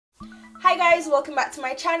Hi guys, welcome back to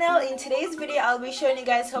my channel. In today's video I'll be showing you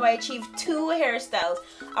guys how I achieve two hairstyles.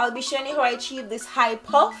 I'll be showing you how I achieve this high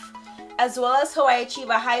puff as well as how I achieve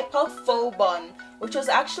a high puff faux bun, which was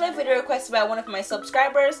actually a video requested by one of my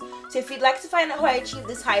subscribers. So if you'd like to find out how I achieve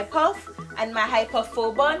this high puff and my high puff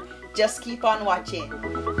faux bun, just keep on watching.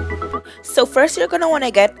 So first you're going to want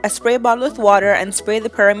to get a spray bottle with water and spray the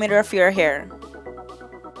perimeter of your hair.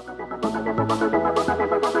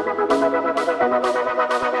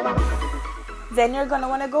 Then you're going to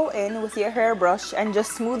want to go in with your hairbrush and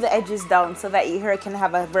just smooth the edges down so that your hair can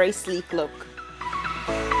have a very sleek look.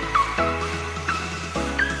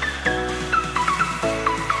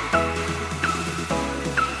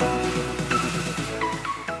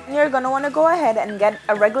 And you're going to want to go ahead and get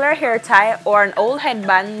a regular hair tie or an old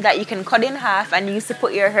headband that you can cut in half and use to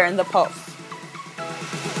put your hair in the puff.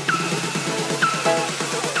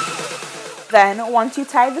 Then, once you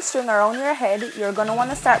tie the string around your head, you're going to want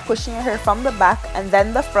to start pushing your hair from the back and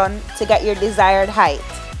then the front to get your desired height.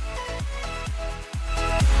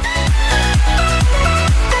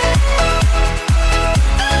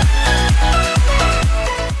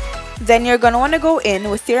 Then you're going to want to go in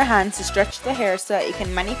with your hands to stretch the hair so that you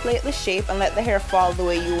can manipulate the shape and let the hair fall the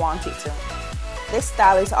way you want it to. This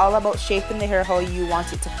style is all about shaping the hair how you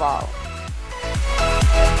want it to fall.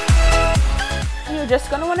 You're just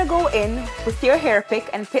going to want to go in with your hair pick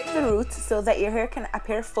and pick the roots so that your hair can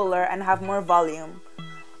appear fuller and have more volume.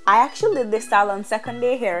 I actually did this style on second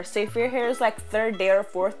day hair, so if your hair is like third day or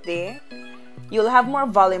fourth day, you'll have more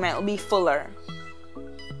volume and it'll be fuller.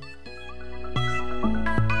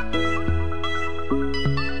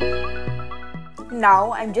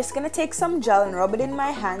 Now I'm just going to take some gel and rub it in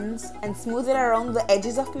my hands and smooth it around the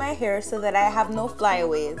edges of my hair so that I have no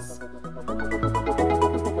flyaways.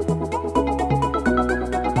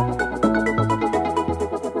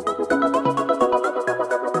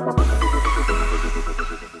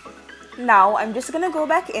 Now I'm just going to go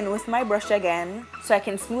back in with my brush again so I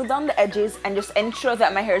can smooth down the edges and just ensure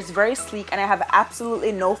that my hair is very sleek and I have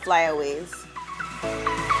absolutely no flyaways.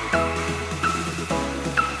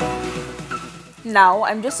 Now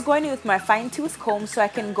I'm just going in with my fine tooth comb so I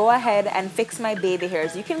can go ahead and fix my baby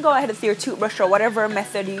hairs. You can go ahead with your toothbrush or whatever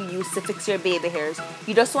method you use to fix your baby hairs.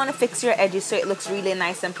 You just want to fix your edges so it looks really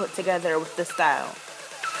nice and put together with the style.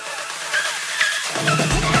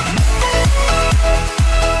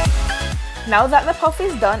 Now that the puff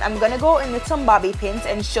is done, I'm going to go in with some bobby pins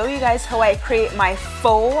and show you guys how I create my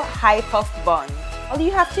faux high puff bun. All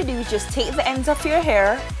you have to do is just take the ends of your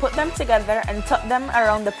hair, put them together and tuck them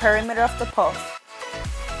around the perimeter of the puff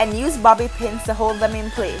and use bobby pins to hold them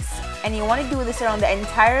in place. And you want to do this around the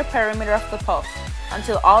entire perimeter of the puff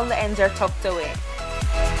until all the ends are tucked away.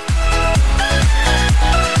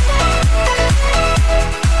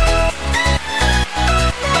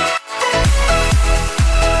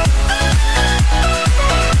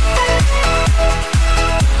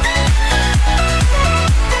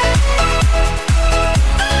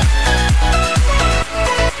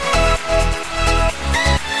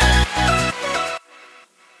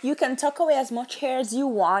 You can tuck away as much hair as you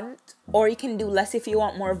want, or you can do less if you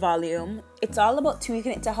want more volume. It's all about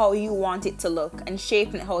tweaking it to how you want it to look and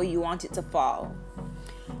shaping it how you want it to fall.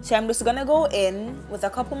 So I'm just gonna go in with a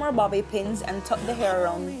couple more bobby pins and tuck the hair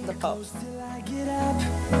around the puff.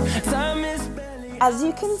 As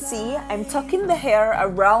you can see, I'm tucking the hair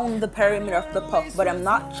around the perimeter of the puff, but I'm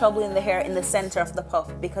not troubling the hair in the center of the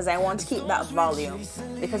puff because I want to keep that volume.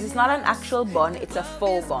 Because it's not an actual bun, it's a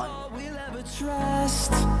faux bun.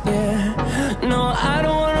 Trust, yeah. No, I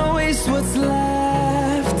don't wanna waste what's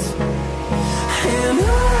left. And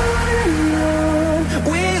on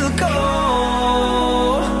we'll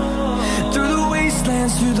go through the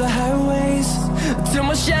wastelands, through the highways, till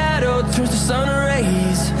my shadow turns to sun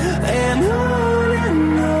rays. And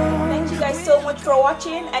on. Thank you guys so much for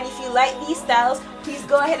watching, and if you like these styles, please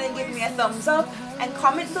go ahead and give me a thumbs up and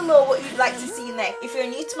comment below what you'd like to see next. If you're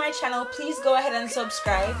new to my channel, please go ahead and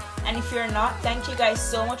subscribe, and if you're not, thank you guys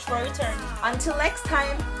so much for returning. Until next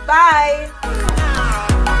time, bye!